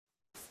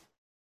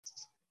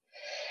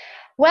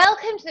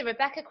Welcome to the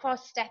Rebecca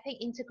Cross Stepping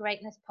into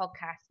Greatness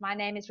podcast. My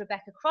name is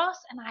Rebecca Cross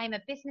and I am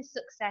a business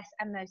success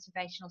and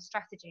motivational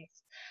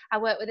strategist. I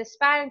work with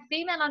aspiring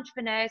female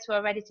entrepreneurs who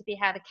are ready to be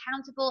held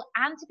accountable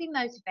and to be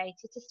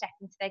motivated to step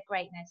into their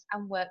greatness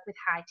and work with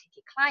high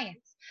ticket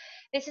clients.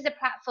 This is a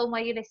platform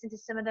where you listen to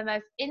some of the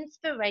most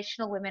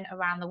inspirational women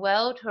around the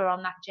world who are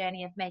on that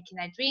journey of making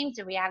their dreams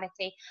a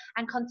reality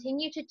and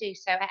continue to do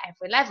so at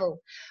every level.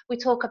 We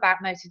talk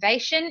about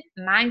motivation,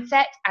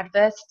 mindset,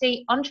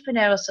 adversity,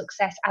 entrepreneurial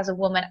success as a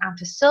woman and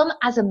for some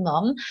as a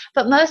mum,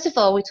 but most of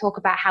all we talk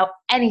about how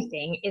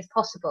anything is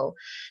possible.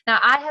 Now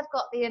I have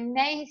got the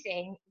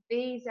amazing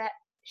Visa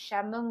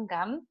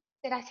Shanmugam.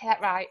 Did I say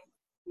that right?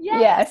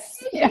 Yes.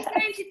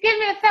 She's giving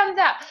me a thumbs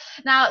up.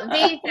 Now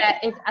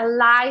Visa is a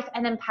life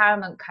and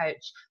empowerment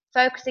coach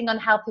focusing on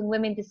helping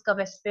women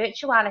discover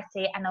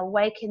spirituality and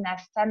awaken their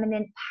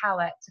feminine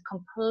power to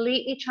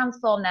completely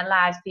transform their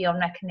lives beyond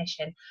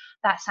recognition.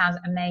 That sounds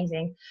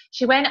amazing.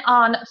 She went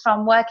on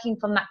from working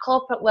from that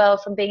corporate world,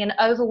 from being an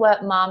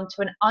overworked mom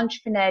to an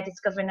entrepreneur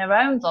discovering her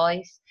own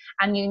voice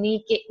and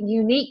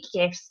unique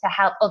gifts to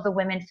help other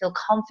women feel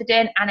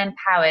confident and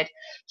empowered.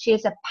 She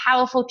is a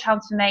powerful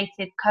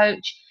transformative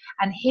coach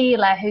and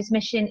healer whose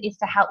mission is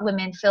to help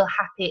women feel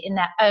happy in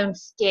their own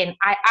skin.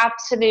 I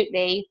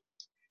absolutely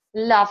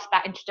love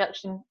that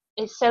introduction.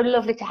 It's so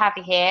lovely to have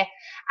you here.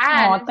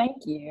 And thank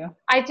you.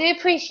 I do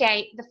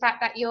appreciate the fact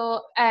that you're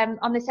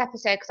on this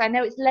episode because I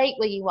know it's late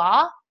where you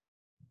are.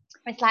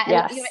 It's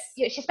like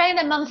she's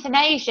spending a month in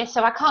Asia,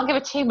 so I can't give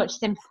her too much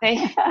sympathy.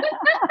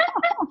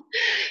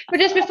 But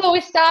just before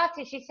we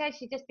started, she said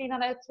she'd just been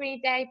on a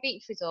 3-day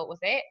beach resort, was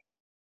it?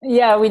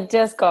 Yeah, we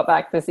just got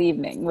back this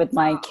evening with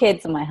my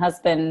kids and my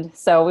husband.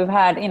 So we've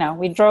had,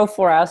 we drove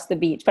 4 hours to the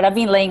beach, but I've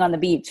been laying on the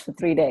beach for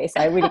 3 days. So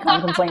I really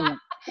can't complain.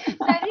 So,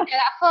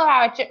 that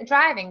 4-hour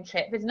driving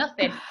trip is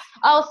nothing.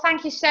 Oh,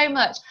 thank you so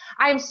much.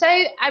 I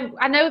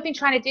know we've been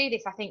trying to do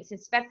this, I think,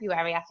 since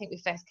February. I think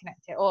we first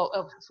connected, or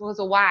it was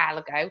a while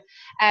ago,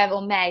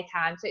 or May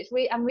time. So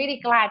I'm really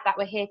glad that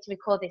we're here to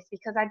record this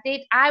because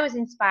I was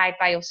inspired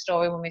by your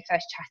story when we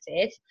first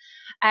chatted.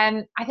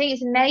 I think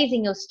it's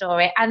amazing, your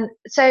story. And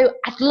so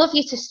I'd love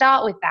you to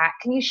start with that.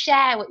 Can you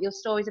share what your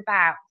story's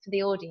about for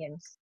the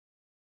audience?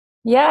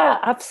 Yeah,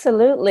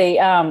 absolutely.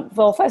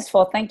 Well, first of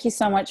all, thank you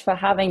so much for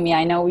having me.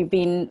 I know we've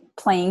been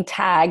playing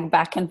tag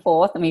back and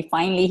forth and we're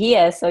finally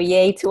here. So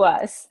yay to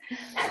us.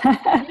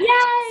 Yay!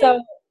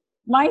 So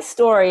my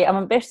story, I'm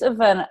a bit of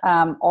an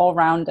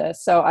all-rounder.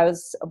 So I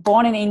was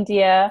born in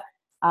India.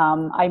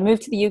 I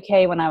moved to the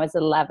UK when I was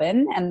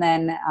 11. And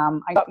then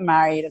I got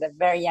married at a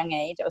very young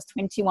age. I was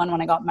 21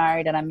 when I got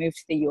married and I moved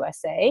to the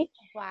USA.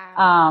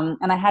 Wow.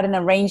 And I had an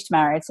arranged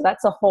marriage. So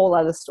that's a whole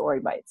other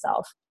story by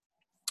itself.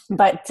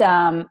 But,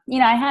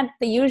 I had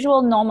the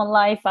usual normal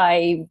life.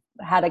 I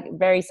had a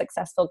very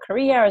successful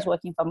career. I was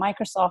working for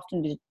Microsoft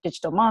in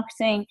digital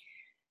marketing,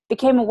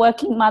 became a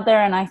working mother,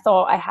 and I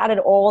thought I had it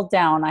all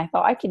down. I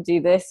thought I could do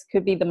this,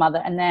 could be the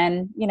mother. And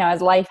then,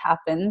 as life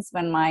happens,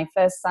 when my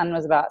first son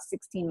was about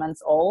 16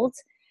 months old,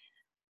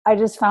 I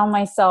just found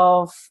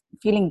myself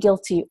feeling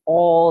guilty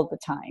all the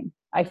time.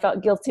 I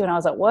felt guilty when I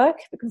was at work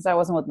because I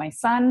wasn't with my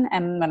son.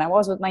 And when I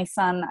was with my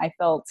son, I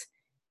felt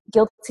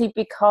guilty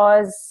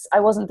because I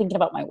wasn't thinking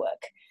about my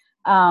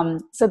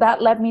work. So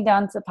that led me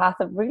down to the path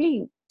of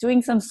really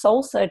doing some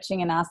soul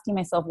searching and asking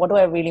myself, what do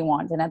I really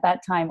want? And at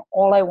that time,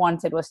 all I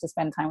wanted was to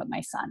spend time with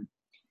my son.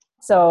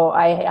 So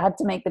I had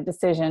to make the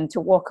decision to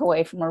walk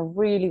away from a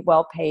really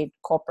well-paid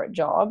corporate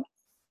job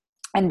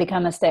and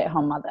become a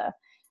stay-at-home mother.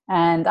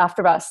 And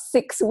after about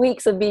 6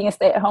 weeks of being a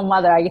stay-at-home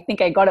mother, I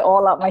think I got it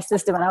all out my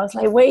system. And I was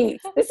like,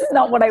 wait, this is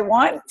not what I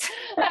want.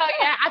 Oh,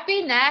 yeah, I've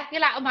been there. You're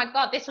like, oh, my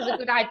God, this was a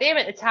good idea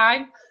at the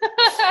time.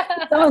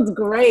 It sounds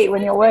great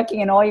when you're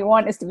working and all you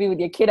want is to be with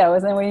your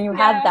kiddos. And when you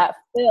had that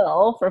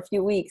fill for a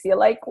few weeks, you're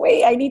like,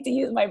 wait, I need to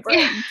use my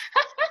brain.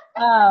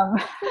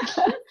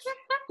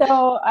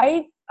 So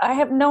I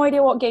have no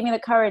idea what gave me the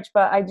courage,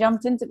 but I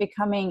jumped into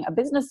becoming a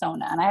business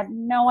owner. And I had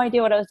no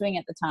idea what I was doing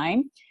at the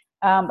time.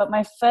 But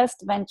my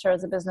first venture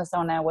as a business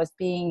owner was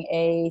being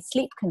a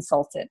sleep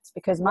consultant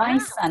because my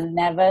son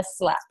never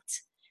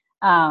slept.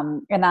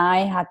 And I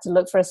had to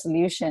look for a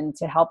solution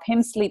to help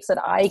him sleep so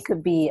that I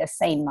could be a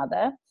sane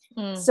mother.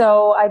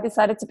 So I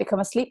decided to become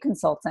a sleep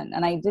consultant.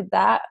 And I did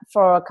that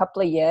for a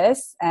couple of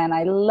years. And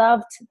I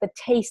loved the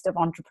taste of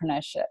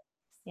entrepreneurship.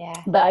 Yeah.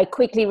 But I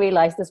quickly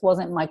realized this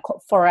wasn't my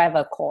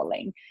forever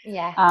calling.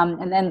 Yeah.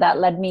 And then that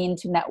led me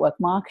into network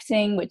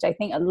marketing, which I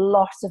think a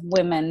lot of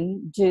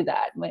women do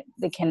that.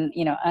 They can,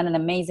 earn an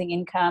amazing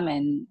income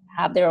and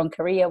have their own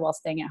career while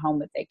staying at home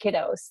with their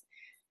kiddos.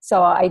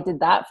 So I did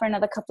that for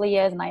another couple of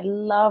years and I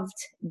loved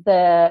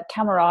the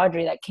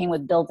camaraderie that came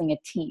with building a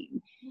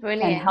team.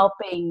 Brilliant. And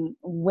helping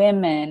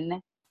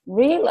women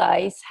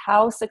realize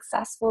how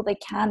successful they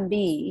can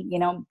be,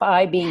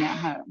 by being at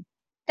home.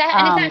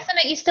 And is that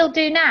something you still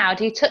do now?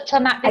 Do you touch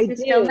on that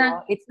business still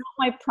now? It's not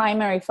my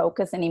primary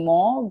focus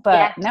anymore,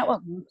 but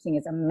network marketing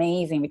is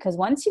amazing because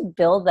once you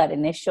build that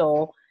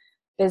initial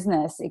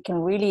business, it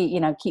can really, you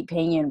know, keep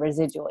paying you in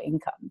residual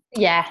income.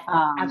 Yeah,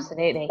 Um,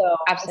 absolutely. so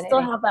I still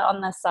Absolutely. have that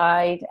on the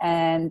side,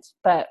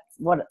 but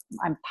what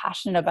I'm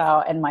passionate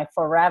about and my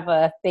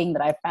forever thing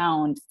that I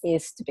found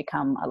is to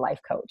become a life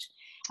coach.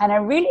 And I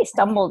really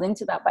stumbled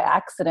into that by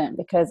accident,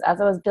 because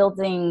as I was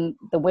building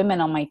the women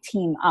on my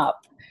team up,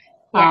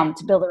 Yeah.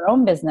 to build their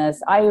own business,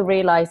 I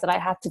realized that I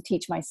had to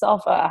teach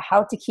myself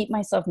how to keep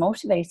myself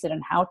motivated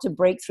and how to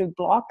break through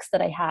blocks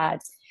that I had,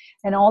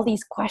 and all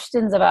these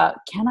questions about,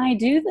 can I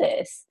do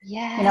this?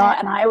 You know, Yeah.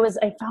 and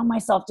I found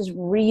myself just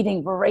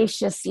reading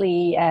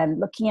voraciously and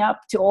looking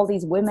up to all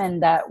these women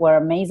that were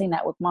amazing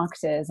network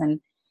marketers,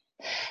 and,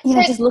 you So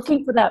know, just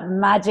looking for that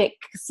magic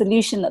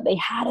solution that they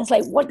had. It's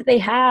like, what do they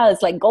have?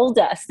 It's like gold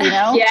dust, you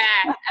know?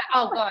 yeah.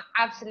 Oh God,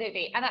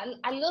 absolutely. And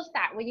I love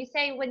that when you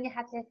say when you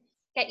had to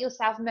get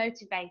yourself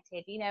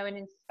motivated, you know, and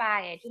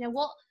inspired. You know,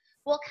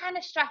 what kind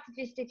of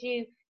strategies did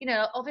you, you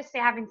know,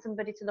 obviously having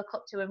somebody to look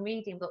up to and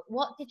reading, but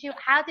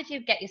how did you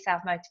get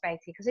yourself motivated?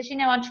 Because as you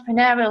know,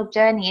 entrepreneurial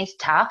journey is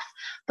tough,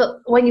 but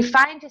when you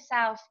find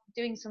yourself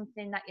doing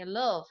something that you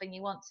love and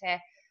you want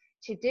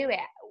to do it,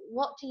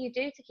 what do you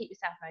do to keep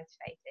yourself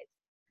motivated?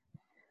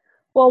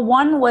 Well,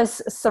 one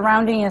was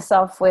surrounding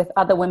yourself with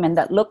other women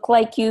that look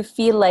like you,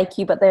 feel like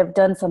you, but they've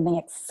done something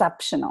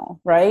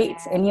exceptional, right?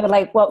 Yeah. And you're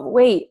like, well,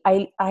 wait,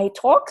 I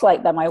talk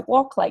like them, I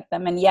walk like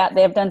them, and yet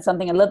they've done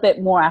something a little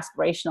bit more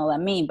aspirational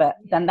than me, but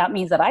then Yeah. that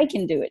means that I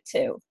can do it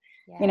too,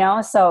 you Yeah.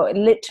 know? So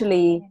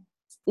literally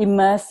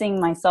immersing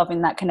myself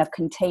in that kind of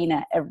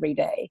container every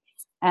day.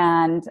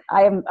 And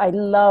I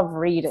love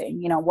reading,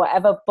 you know,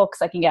 whatever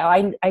books I can get.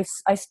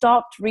 I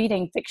stopped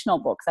reading fictional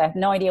books. I have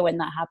no idea when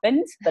that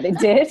happened, but it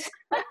did.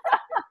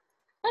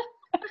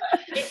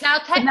 It's now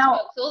So now,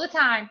 textbooks all the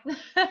time.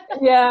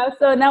 yeah,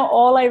 so now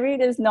all I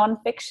read is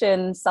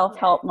nonfiction, Yeah.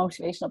 self-help,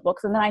 motivational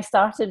books. And then I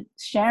started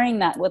sharing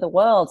that with the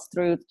world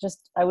through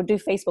I would do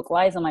Facebook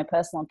Lives on my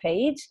personal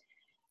page.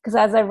 Because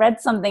as I read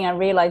something, I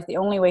realized the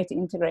only way to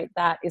integrate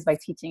that is by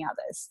teaching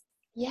others.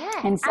 Yeah,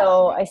 And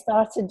so absolutely. I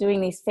started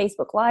doing these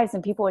Facebook Lives,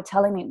 and people were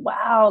telling me,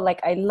 wow, like,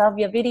 I love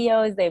your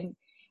videos. They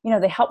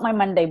help my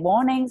Monday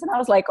mornings. And I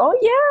was like, oh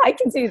yeah, I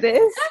can do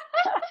this.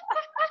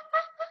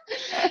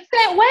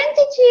 So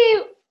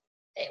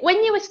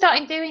when you were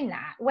starting doing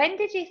that, when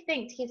did you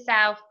think to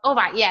yourself, all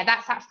right, yeah,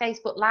 that's that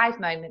Facebook Live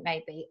moment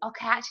maybe.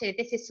 Okay, actually,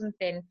 this is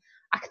something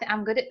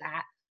I'm good at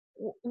that.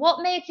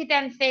 What made you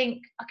then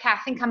think, okay, I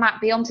think I might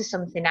be onto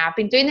something now. I've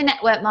been doing the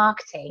network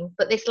marketing,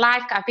 but this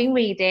live, I've been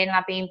reading,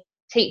 I've been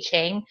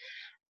teaching.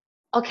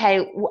 Okay,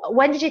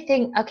 when did you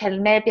think, okay,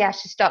 maybe I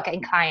should start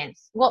getting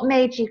clients? What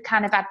made you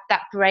kind of have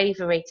that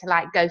bravery to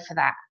like go for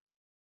that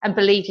and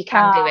believe you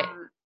can do it?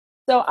 Um,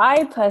 so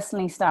I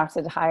personally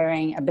started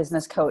hiring a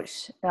business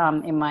coach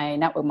in my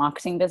network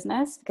marketing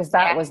business, because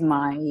that Yeah, was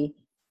my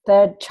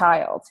third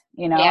child.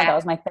 You know, that yeah,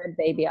 was my third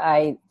baby.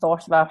 I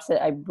thought about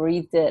it. I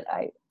breathed it.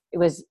 It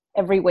was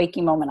every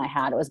waking moment I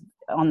had, it was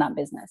on that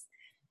business.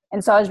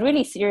 And so I was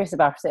really serious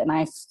about it. And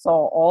I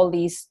saw all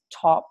these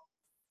top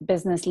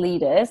business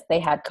leaders, they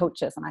had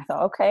coaches. And I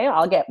thought, okay,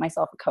 I'll get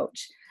myself a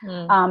coach.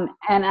 mm,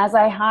 And as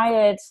I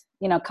hired,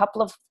 you know,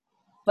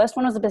 first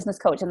one was a business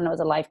coach, and then it was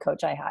a life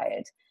coach I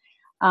hired.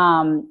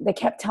 They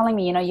kept telling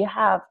me, you know, you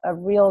have a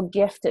real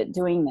gift at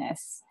doing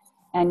this,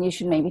 and you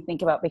should maybe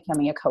think about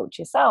becoming a coach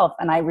yourself.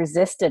 And I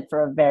resisted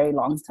for a very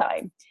long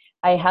time.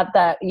 I had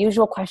that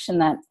usual question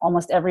that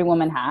almost every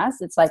woman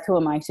has. It's like, who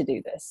am I to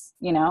do this?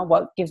 You know,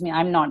 what gives me,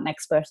 I'm not an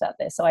expert at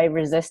this. So I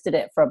resisted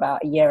it for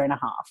about a year and a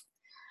half.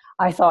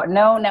 I thought,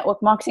 no,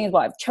 network marketing is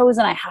what I've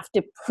chosen. I have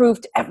to prove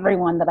to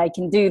everyone that I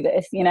can do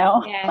this, you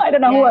know? yeah, I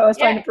don't know who yeah, I was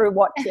trying yeah. to prove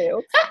what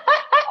to.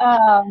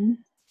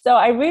 So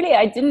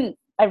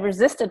I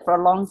resisted for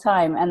a long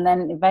time. And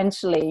then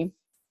eventually,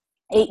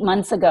 8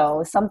 months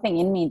ago, something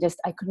in me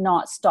I could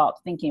not stop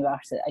thinking about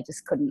it. I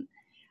just couldn't.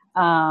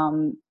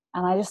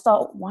 And I just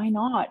thought, why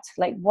not?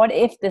 Like, what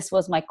if this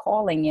was my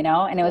calling, you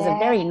know? And it was a Yeah,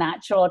 very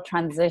natural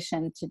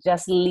transition to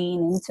just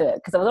lean into it,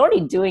 because I was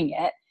already doing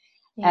it.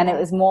 And it yeah.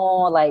 was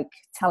more like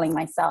telling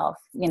myself,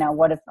 you know,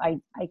 what if I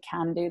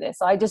can do this?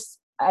 So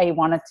I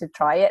wanted to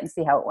try it and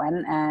see how it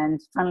went. And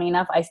funnily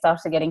enough, I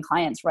started getting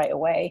clients right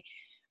away,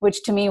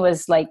 which to me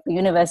was like the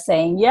universe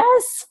saying,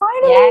 yes, Yeah,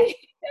 finally.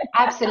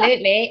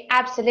 absolutely,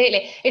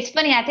 absolutely. It's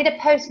funny, I did a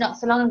post not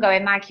so long ago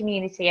in my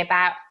community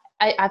about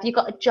have you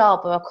got a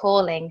job or a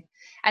calling?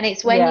 And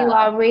it's when you Yeah,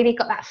 are really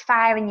got that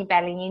fire in your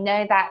belly and you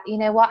know that, you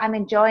know what, I'm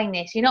enjoying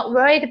this. You're not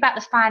worried about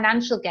the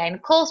financial gain.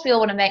 Of course, we all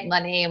want to make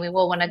money and we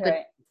all want a good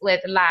right.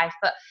 with life,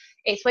 but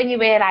it's when you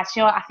realize,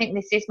 you know what, I think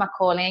this is my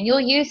calling. And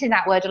you're using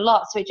that word a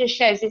lot. So it just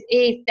shows this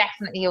is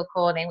definitely your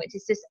calling, which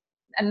is just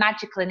a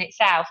magical in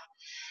itself.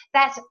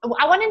 I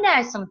want to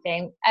know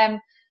something.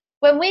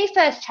 When we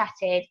first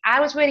chatted,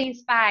 I was really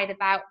inspired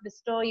about the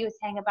story you were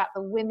saying about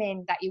the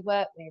women that you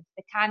work with,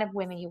 the kind of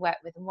women you work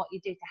with and what you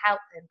do to help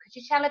them. Could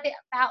you tell a bit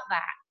about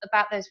that,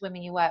 about those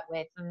women you work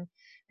with and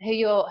who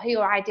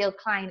your ideal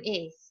client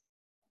is?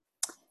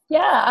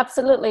 Yeah,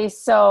 absolutely.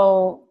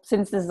 So,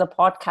 since this is a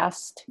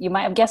podcast, you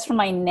might have guessed from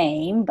my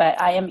name, but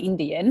I am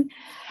Indian.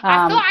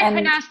 I thought I And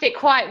pronounced it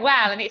quite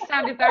well, and it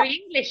sounded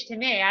very English to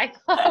me. I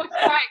thought I was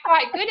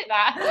quite good at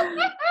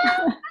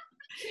that.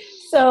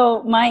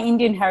 so, my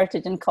Indian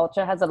heritage and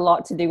culture has a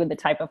lot to do with the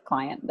type of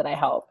client that I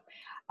help.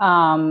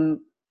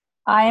 Um,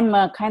 I'm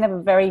a kind of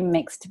a very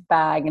mixed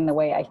bag in the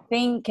way I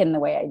think and the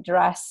way I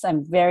dress.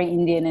 I'm very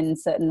Indian in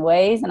certain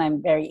ways, and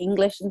I'm very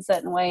English in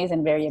certain ways,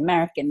 and very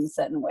American in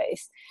certain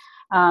ways.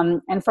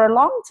 And for a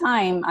long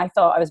time, I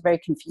thought I was very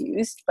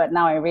confused, but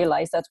now I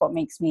realize that's what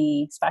makes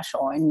me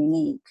special and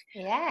unique.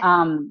 Yeah,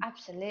 Um,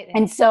 absolutely.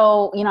 and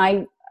so,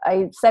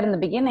 I said in the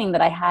beginning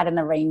that I had an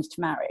arranged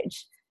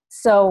marriage.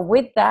 So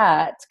with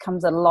that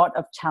comes a lot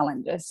of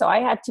challenges. So I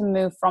had to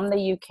move from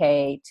the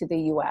UK to the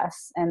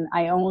US, and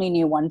I only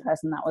knew one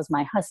person, that was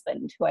my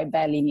husband, who I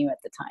barely knew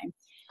at the time.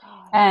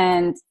 God.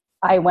 And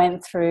I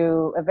went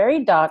through a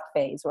very dark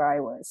phase where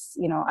I was,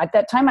 at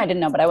that time I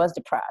didn't know, but I was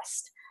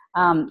depressed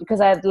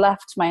because I had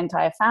left my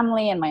entire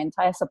family and my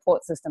entire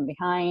support system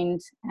behind.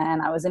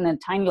 And I was in a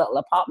tiny little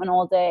apartment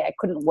all day. I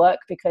couldn't work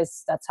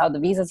because that's how the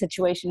visa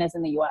situation is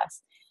in the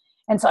US.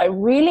 And so I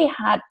really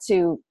had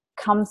to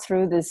come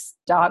through this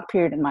dark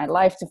period in my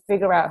life to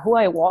figure out who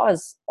I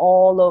was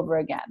all over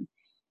again.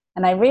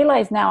 And I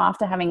realize now,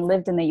 after having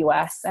lived in the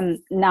US and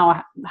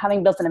now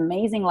having built an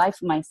amazing life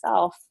for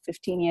myself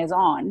 15 years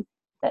on,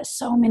 that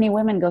so many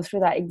women go through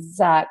that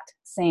exact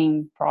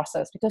same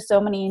process, because so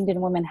many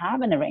Indian women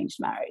have an arranged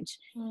marriage.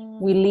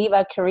 We leave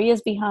our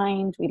careers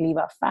behind, we leave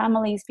our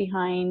families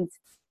behind,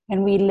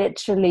 and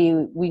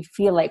we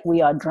feel like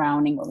we are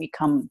drowning when we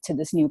come to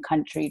this new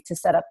country to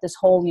set up this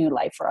whole new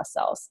life for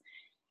ourselves.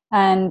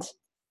 And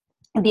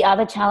the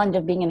other challenge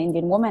of being an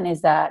Indian woman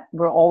is that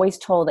we're always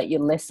told that you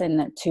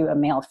listen to a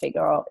male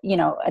figure, or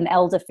an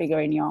elder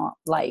figure in your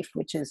life,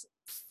 which is,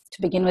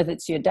 to begin with,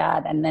 it's your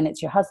dad, and then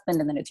it's your husband,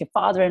 and then it's your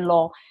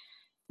father-in-law.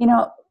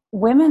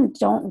 Women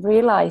don't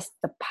realize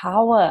the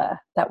power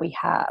that we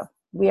have.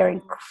 We are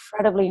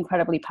incredibly,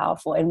 incredibly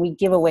powerful, and we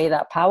give away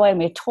that power, and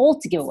we're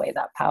told to give away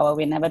that power.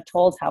 We're never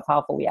told how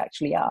powerful we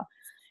actually are.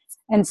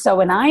 And so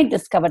when I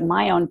discovered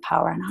my own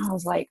power, and I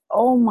was like,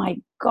 oh my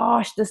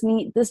gosh, this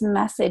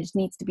message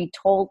needs to be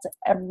told to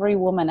every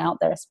woman out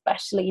there,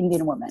 especially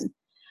Indian women.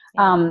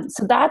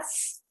 So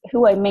that's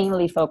who I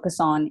mainly focus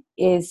on,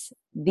 is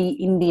the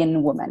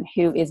Indian woman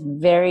who is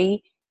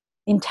very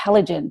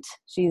intelligent.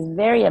 She's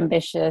very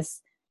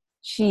ambitious.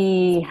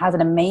 She has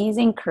an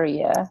amazing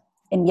career,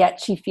 and yet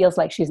she feels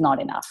like she's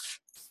not enough.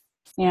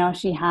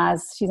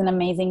 She's an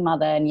amazing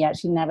mother, and yet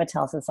she never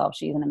tells herself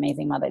she's an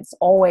amazing mother. It's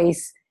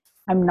always,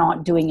 I'm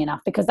not doing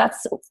enough, because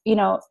that's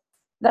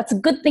a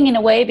good thing in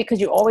a way, because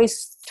you're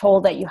always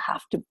told that you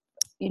have to,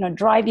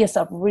 drive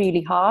yourself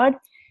really hard.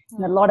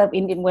 And a lot of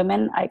Indian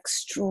women are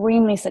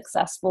extremely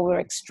successful. We're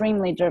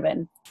extremely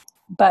driven,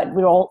 but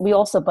we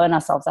also burn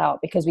ourselves out,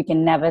 because we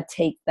can never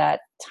take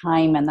that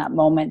time and that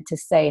moment to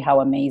say how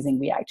amazing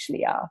we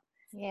actually are.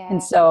 Yeah.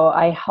 And so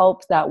I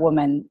help that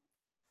woman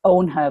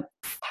own her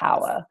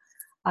power.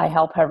 I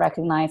help her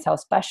recognize how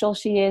special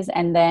she is,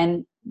 and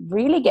then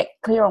really get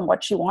clear on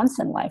what she wants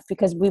in life,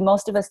 because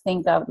most of us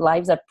think that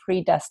lives are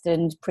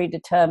predestined,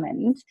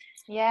 predetermined.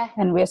 Yeah.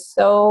 And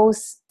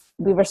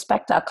we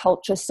respect our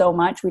culture so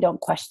much, we don't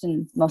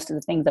question most of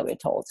the things that we're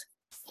told.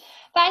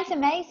 That is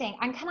amazing.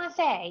 And can I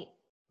say,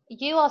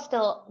 you are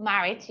still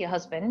married to your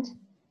husband?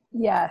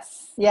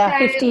 Yes. Yeah,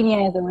 15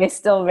 years and we're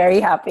still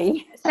very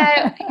happy. So,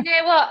 you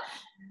know what?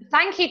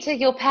 Thank you to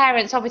your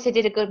parents. Obviously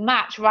did a good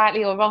match,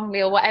 rightly or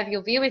wrongly, or whatever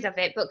your view is of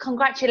it. But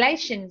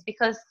congratulations,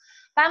 because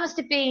that must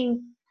have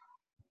been,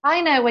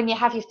 I know, when you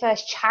have your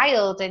first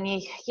child and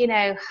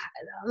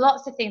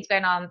lots of things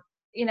going on,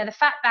 the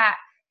fact that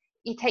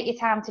you take your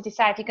time to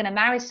decide if you're going to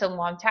marry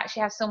someone, to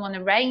actually have someone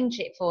arrange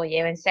it for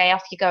you and say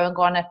off you go and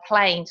go on a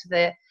plane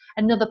to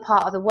another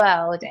part of the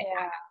world.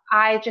 Yeah.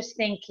 I just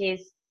think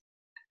it's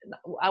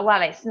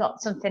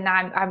not something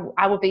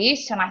I would be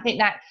used to, and I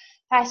think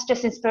that's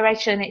just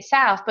inspiration in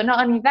itself. But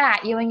not only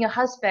that, you and your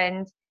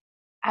husband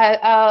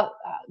are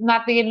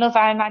madly in love,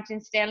 I imagine,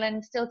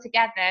 still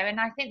together, and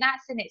I think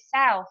that's in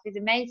itself is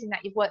amazing that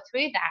you've worked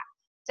through that.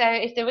 So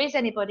if there is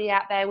anybody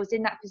out there who's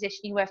in that position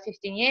you were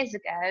 15 years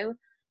ago,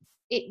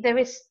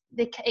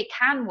 it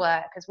can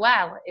work as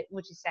well,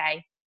 would you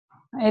say?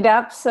 It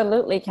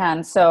absolutely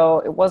can.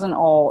 So it wasn't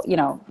all,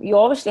 you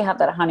obviously have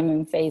that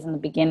honeymoon phase in the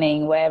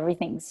beginning where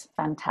everything's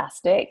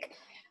fantastic,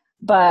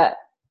 but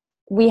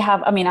I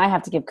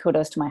have to give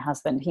kudos to my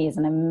husband. He is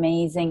an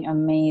amazing,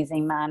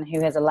 amazing man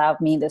who has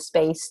allowed me the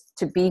space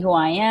to be who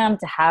I am,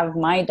 to have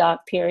my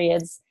dark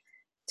periods,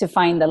 to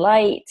find the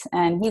light.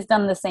 And he's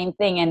done the same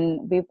thing.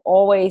 And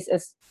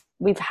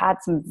we've had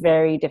some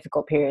very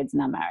difficult periods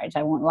in our marriage.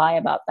 I won't lie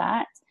about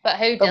that. But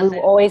who doesn't?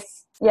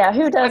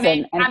 Who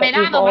doesn't?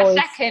 I'm on my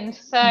second,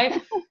 so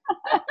at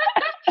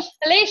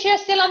least you're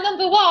still on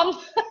number one.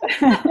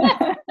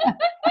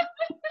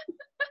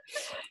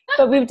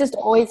 But we've just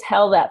always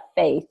held that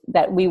faith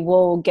that we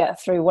will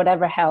get through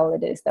whatever hell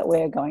it is that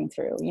we're going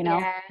through,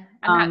 Yeah,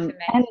 and that's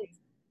amazing.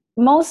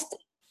 And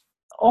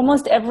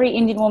almost every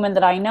Indian woman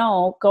that I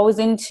know goes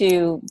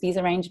into these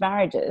arranged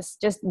marriages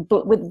just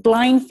with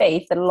blind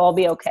faith that it'll all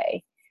be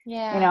okay.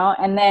 Yeah.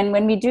 And then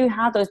when we do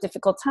have those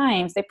difficult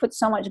times, they put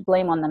so much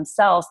blame on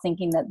themselves,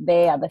 thinking that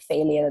they are the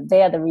failure, that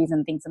they are the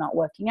reason things are not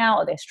working out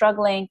or they're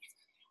struggling.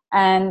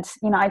 And,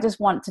 I just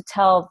want to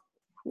tell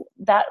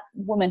that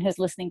woman who's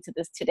listening to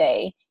this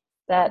today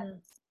that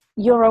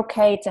you're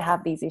okay to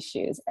have these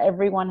issues.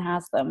 Everyone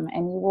has them,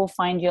 and you will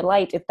find your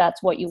light if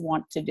that's what you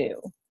want to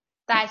do.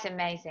 That is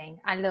amazing.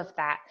 I love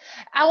that.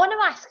 I want to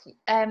ask you,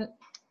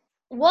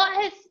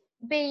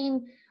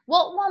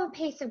 what one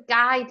piece of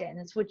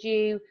guidance would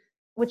you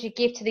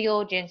give to the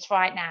audience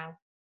right now?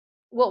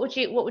 What would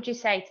you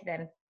say to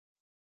them?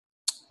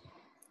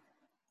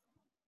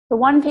 The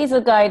one piece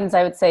of guidance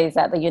I would say is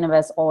that the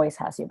universe always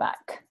has your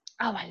back.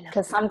 Oh, I love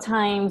Because that.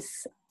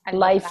 sometimes I love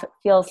life that.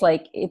 feels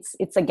like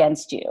it's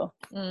against you.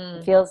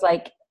 It feels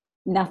like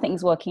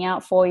nothing's working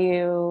out for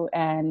you,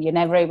 and you're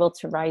never able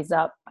to rise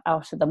up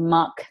out of the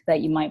muck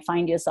that you might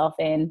find yourself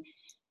in.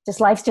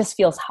 Life just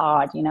feels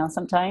hard,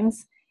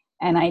 sometimes.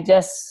 And I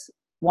just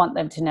want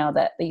them to know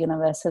that the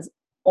universe has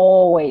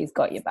always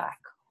got your back.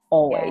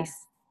 Always.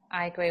 Yeah,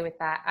 I agree with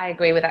that. I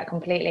agree with that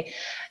completely.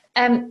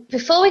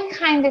 Before we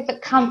kind of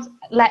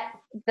let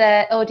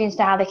the audience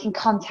know how they can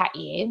contact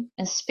you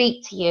and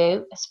speak to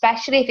you,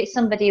 especially if it's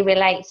somebody who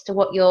relates to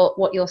what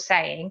you're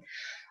saying,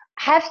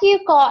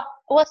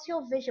 what's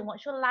your vision?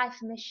 What's your life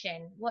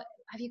mission? What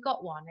have you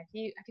got one? Have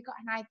you got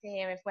an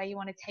idea of where you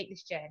want to take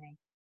this journey?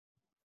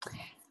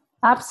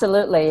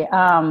 Absolutely.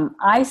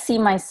 I see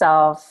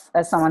myself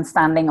as someone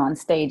standing on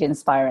stage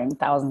inspiring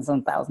thousands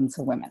and thousands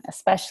of women,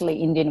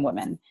 especially Indian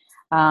women.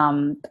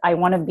 I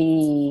want to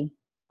be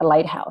a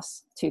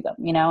lighthouse to them,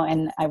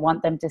 and I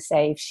want them to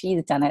say, if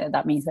she's done it,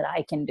 that means that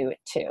I can do it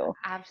too.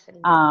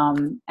 Absolutely.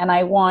 And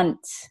I want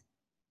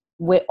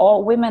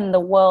all women the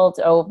world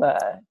over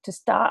to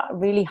start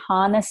really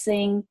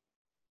harnessing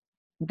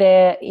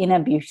their inner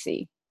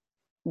beauty.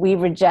 We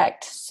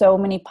reject so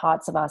many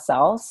parts of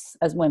ourselves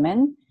as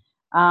women.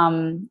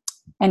 And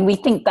we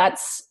think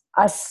that's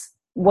us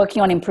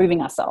working on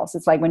improving ourselves.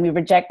 It's like when we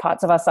reject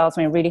parts of ourselves,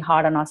 when we're really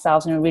hard on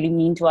ourselves, when we're really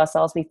mean to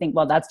ourselves, we think,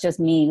 well, that's just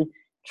me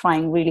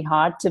trying really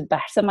hard to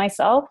better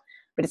myself.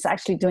 But it's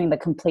actually doing the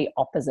complete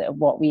opposite of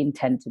what we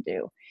intend to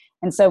do.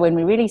 And so when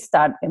we really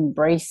start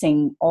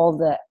embracing all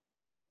the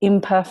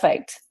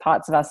imperfect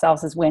parts of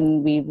ourselves is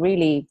when we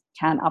really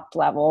can up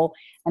level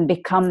and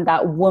become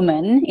that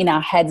woman in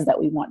our heads that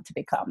we want to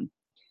become.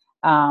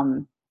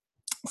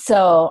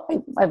 So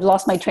I've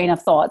lost my train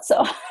of thought.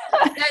 So, so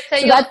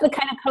that's the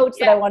kind of coach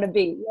that I want to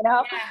be,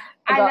 Yeah,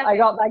 I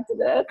got back to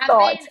the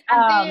thought.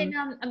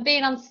 And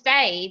being on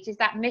stage is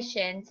that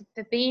mission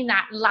for being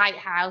that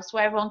lighthouse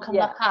where everyone can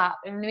look up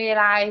and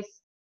realize,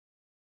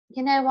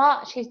 you know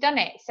what, she's done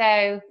it.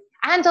 So,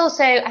 and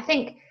also I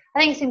think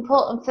it's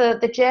important for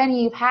the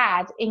journey you've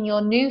had in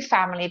your new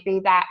family,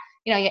 be that,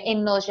 your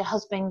in-laws, your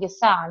husband, your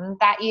son,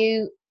 that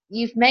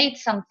you've made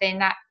something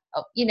that,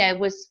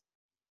 was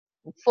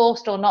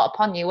forced or not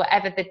upon you,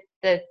 whatever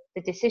the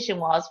decision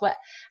was,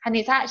 and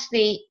it's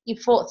actually, you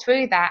fought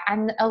through that,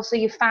 and also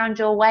you found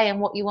your way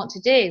and what you want to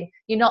do.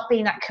 You're not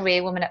being that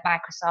career woman at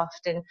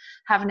Microsoft and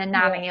having a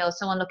nanny or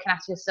someone looking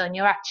after your son.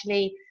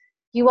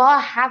 You are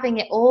having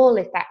it all,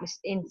 if that was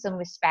in some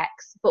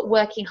respects, but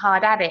working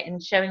hard at it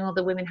and showing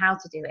other women how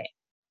to do it.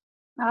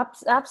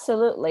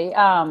 Absolutely.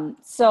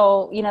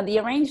 So, the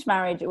arranged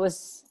marriage, it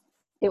was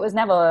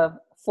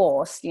never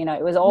forced,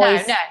 it was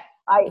always, No.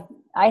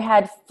 I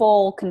had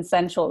full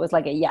consensual. It was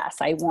like a yes,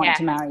 I want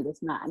to marry this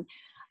man.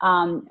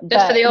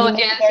 Just for the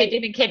audience, he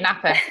didn't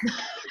kidnap her.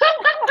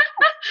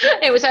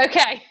 It was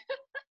okay.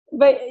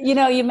 But,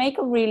 you make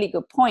a really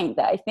good point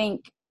that I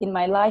think in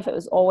my life, it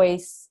was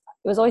always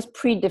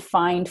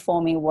predefined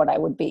for me what I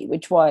would be,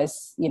 which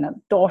was,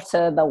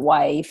 daughter, the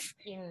wife,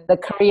 the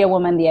career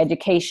woman, the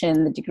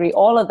education, the degree,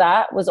 all of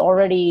that was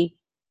already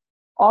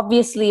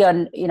obviously,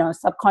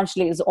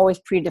 subconsciously, it was always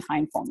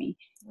predefined for me.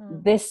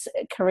 This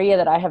career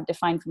that I have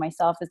defined for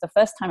myself is the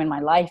first time in my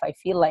life I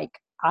feel like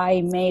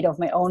I made of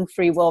my own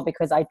free will,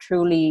 because I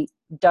truly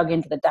dug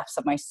into the depths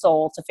of my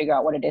soul to figure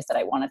out what it is that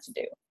I wanted to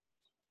do.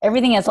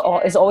 Everything has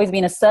always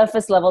been a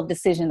surface level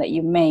decision that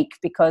you make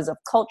because of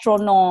cultural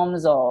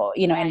norms or,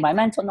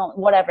 environmental norms,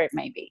 whatever it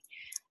may be.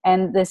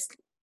 And this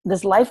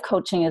life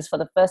coaching is, for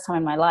the first time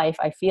in my life,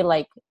 I feel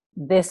like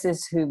this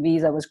is who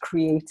Visa was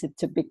created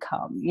to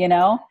become,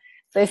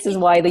 This is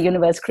why the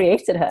universe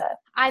created her.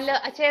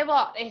 I tell you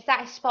what, it's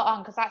that spot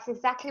on, because that's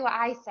exactly what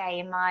I say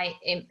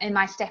in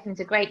my Step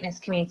Into Greatness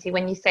community.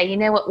 When you say, you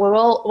know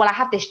what, I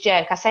have this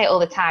joke, I say it all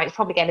the time, it's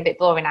probably getting a bit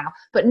boring now,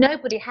 but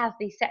nobody has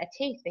these set of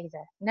teeth,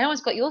 Visa. No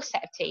one's got your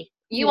set of teeth.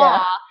 You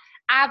are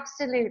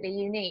absolutely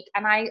unique.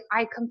 And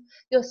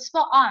you're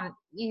spot on.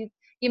 You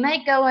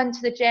may go onto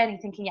the journey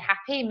thinking you're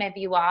happy, maybe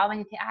you are, when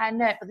you think, I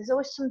know, but there's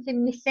always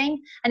something missing.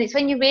 And it's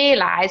when you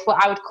realise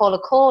what I would call a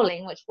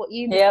calling, which what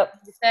you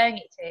referring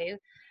it to,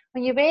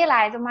 when you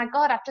realise, oh my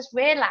God, I've just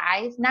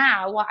realised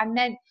now what I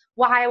meant,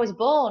 why I was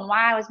born,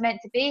 why I was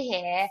meant to be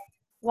here.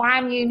 why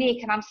I'm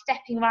unique, and I'm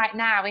stepping right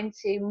now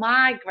into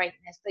my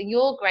greatness,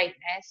 your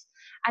greatness.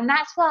 And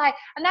that's why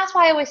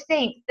I always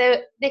think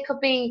that there could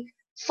be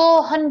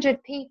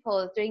 400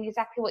 people doing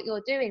exactly what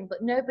you're doing,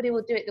 but nobody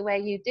will do it the way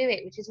you do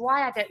it, which is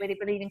why I don't really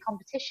believe in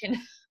competition.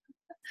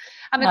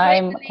 I'm a great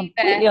I'm believer.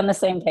 completely on the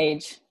same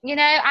page. You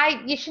know,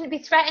 you shouldn't be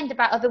threatened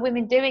about other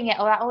women doing it,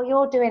 or like, oh,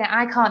 you're doing it,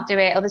 I can't do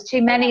it, or there's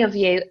too many of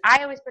you.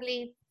 I always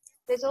believe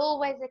there's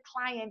always a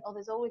client, or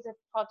there's always a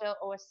product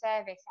or a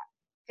service that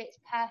fits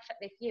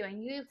perfectly for you,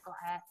 and you've got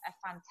a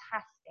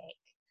fantastic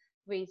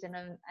reason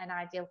and an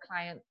ideal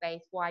client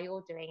base why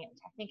you're doing it,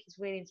 which I think is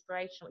really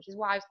inspirational, which is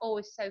why I was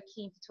always so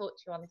keen to talk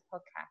to you on this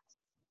podcast.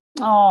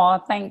 Oh,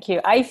 thank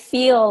you. I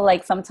feel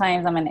like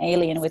sometimes I'm an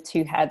alien with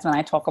two heads when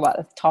I talk about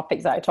the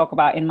topics that I talk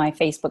about in my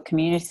Facebook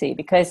community,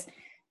 because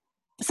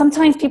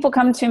sometimes people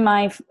come to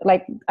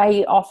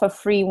I offer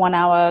free 1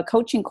 hour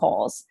coaching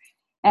calls,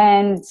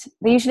 and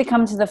they usually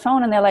come to the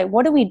phone and they're like,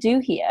 what do we do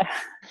here?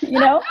 You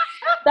know,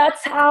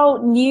 that's how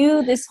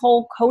new this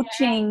whole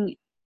coaching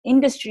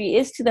industry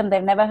is to them.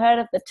 They've never heard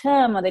of the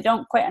term, or they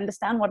don't quite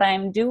understand what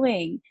I'm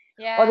doing,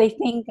 or they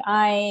think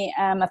I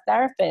am a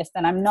therapist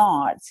and I'm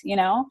not, you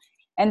know?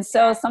 And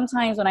so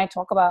sometimes when I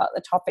talk about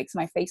the topics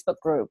in my Facebook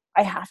group,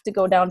 I have to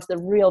go down to the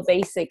real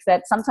basics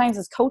that sometimes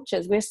as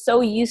coaches, we're so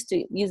used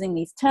to using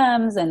these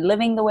terms and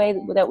living the way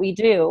that we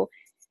do,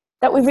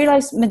 that we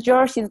realize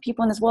majority of the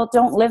people in this world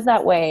don't live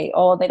that way,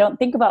 or they don't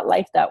think about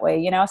life that way,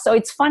 you know? So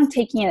it's fun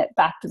taking it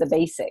back to the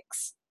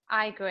basics.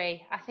 I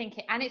agree. I think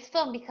and it's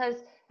fun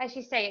because, as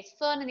you say, it's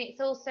fun, and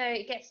it's also,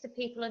 it gets to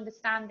people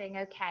understanding,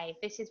 okay,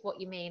 this is what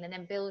you mean, and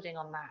then building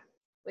on that,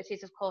 which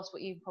is of course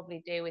what you probably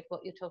do with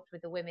what you're talking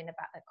with the women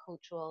about, the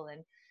cultural.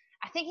 And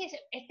I think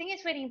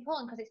it's really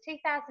important because it's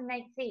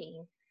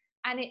 2018,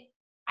 and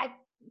I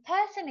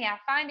personally, I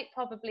find it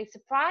probably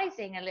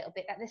surprising a little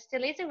bit that there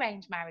still is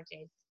arranged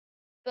marriages.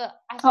 But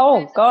I suppose,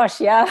 Oh gosh,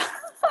 yeah. yeah,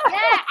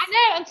 I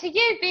know. And to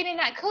you, being in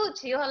that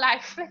culture, you're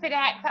like, flipping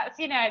heck, that's,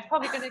 you know, it's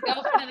probably going to go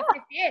for another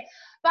 50 years.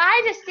 But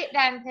I just sit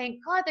there and think,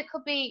 God, there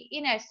could be,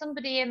 you know,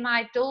 somebody in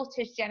my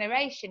daughter's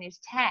generation who's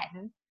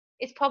 10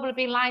 is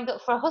probably lined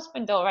up for a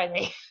husband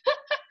already.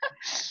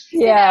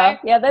 You know?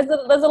 Yeah. There's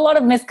a lot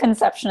of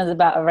misconceptions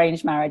about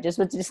arranged marriages,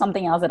 which is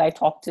something else that I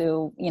talk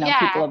to, you know,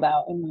 people Yeah.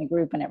 about in my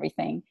group and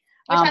everything.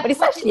 Which But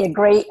it's actually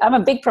I'm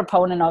a big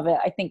proponent of it.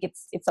 I think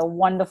it's a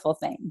wonderful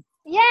thing.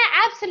 yeah,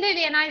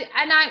 absolutely. And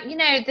I, you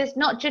know, there's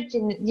not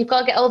judging. You've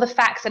got to get all the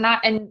facts and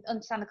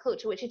understand the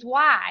culture, which is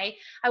why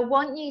I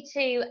want you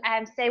to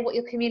say what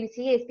your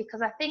community is,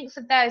 because I think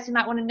for those who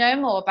might want to know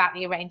more about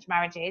the arranged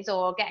marriages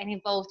or getting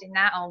involved in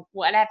that or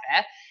whatever,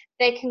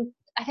 they can.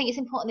 I think it's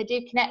important they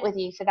do connect with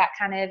you for that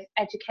kind of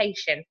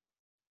education.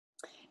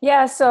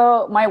 Yeah,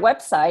 so my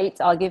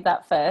website, I'll give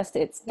that first.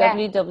 It's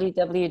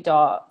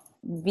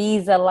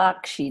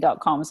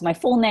www.visalakshi.com. So my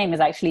full name is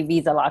actually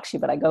Visa Lakshi,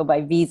 but I go by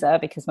Visa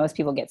because most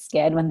people get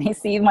scared when they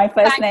see my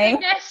first Thank name.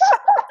 goodness.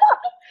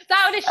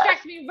 That would have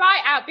stressed me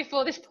right out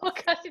before this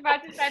podcast if I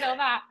had said all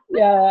that.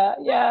 Yeah.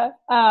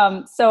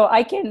 So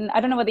I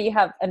don't know whether you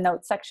have a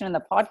note section in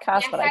the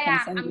podcast, Yes, but I can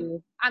send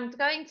you. I'm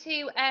going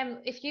to,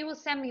 if you will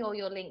send me all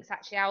your links,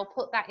 actually, I will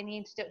put that in the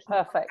introduction of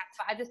the Perfect. podcast.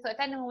 But I just thought if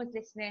anyone was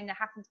listening that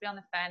happened to be on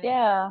the phone.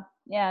 Yeah.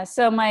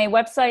 So my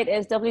website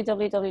is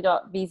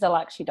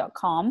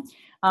www.visalakshi.com.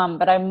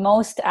 But I'm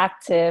most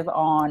active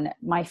on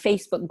my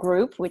Facebook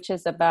group, which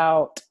is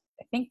about,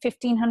 I think,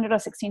 1,500 or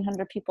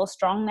 1,600 people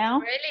strong now.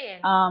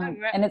 Brilliant.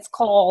 And it's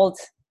called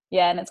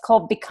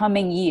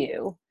Becoming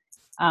You.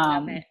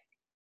 Love it.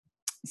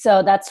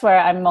 So that's where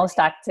I'm most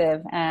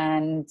active,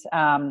 and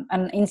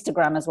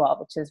Instagram as well,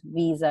 which is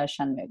Visa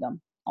Shanmugam,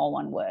 all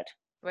one word.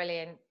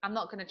 Brilliant. I'm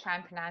not going to try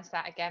and pronounce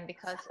that again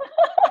because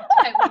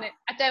I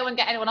don't want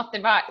to get anyone off the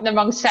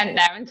wrong scent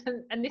there and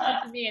listen to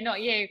me and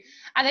not you,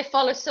 and they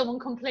follow someone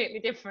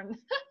completely different.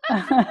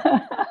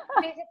 Lisa,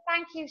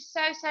 thank you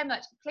so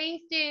much.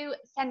 Please do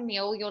send me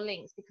all your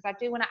links because I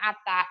do want to add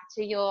that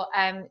to your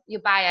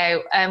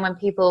bio when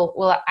people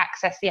will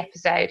access the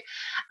episode.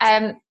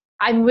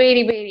 I'm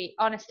really,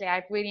 honestly,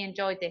 I've really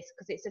enjoyed this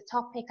because it's a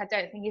topic I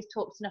don't think is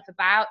talked enough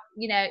about.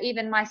 You know,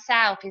 even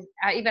myself,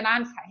 even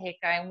I'm sat here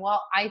going,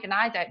 what? Even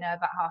I don't know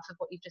about half of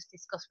what you've just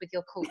discussed with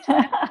your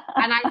culture.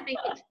 And I think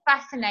it's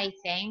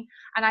fascinating.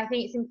 And I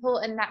think it's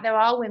important that there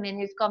are women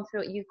who've gone through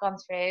what you've gone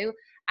through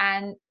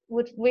and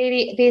would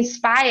really be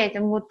inspired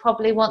and would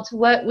probably want to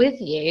work with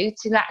you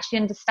to actually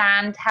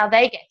understand how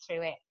they get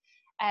through it.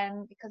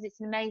 Because it's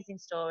an amazing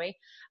story.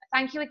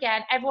 Thank you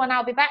again, everyone.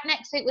 I'll be back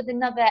next week with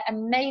another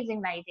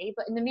amazing lady.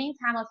 But in the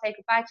meantime, I'll say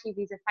goodbye to you,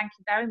 Visa. Thank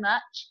you very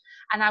much.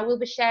 And I will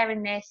be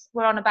sharing this.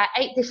 We're on about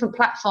 8 different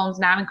platforms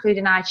now,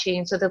 including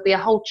iTunes. So there'll be a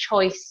whole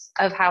choice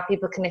of how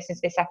people can listen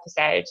to this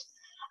episode.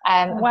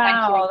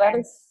 Wow,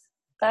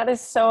 that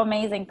is so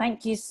amazing.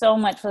 Thank you so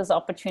much for this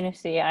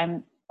opportunity.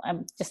 I'm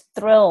just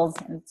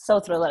thrilled and so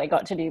thrilled that I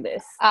got to do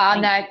this.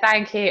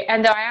 Thank you.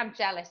 And I am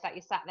jealous that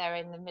you sat there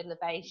in the middle of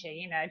Asia,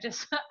 you know,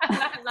 just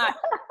like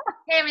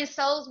here in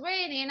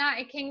Salisbury in the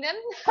United Kingdom.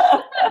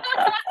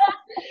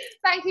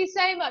 Thank you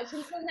so much.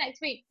 Until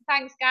next week.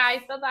 Thanks,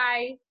 guys.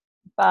 Bye-bye.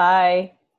 Bye.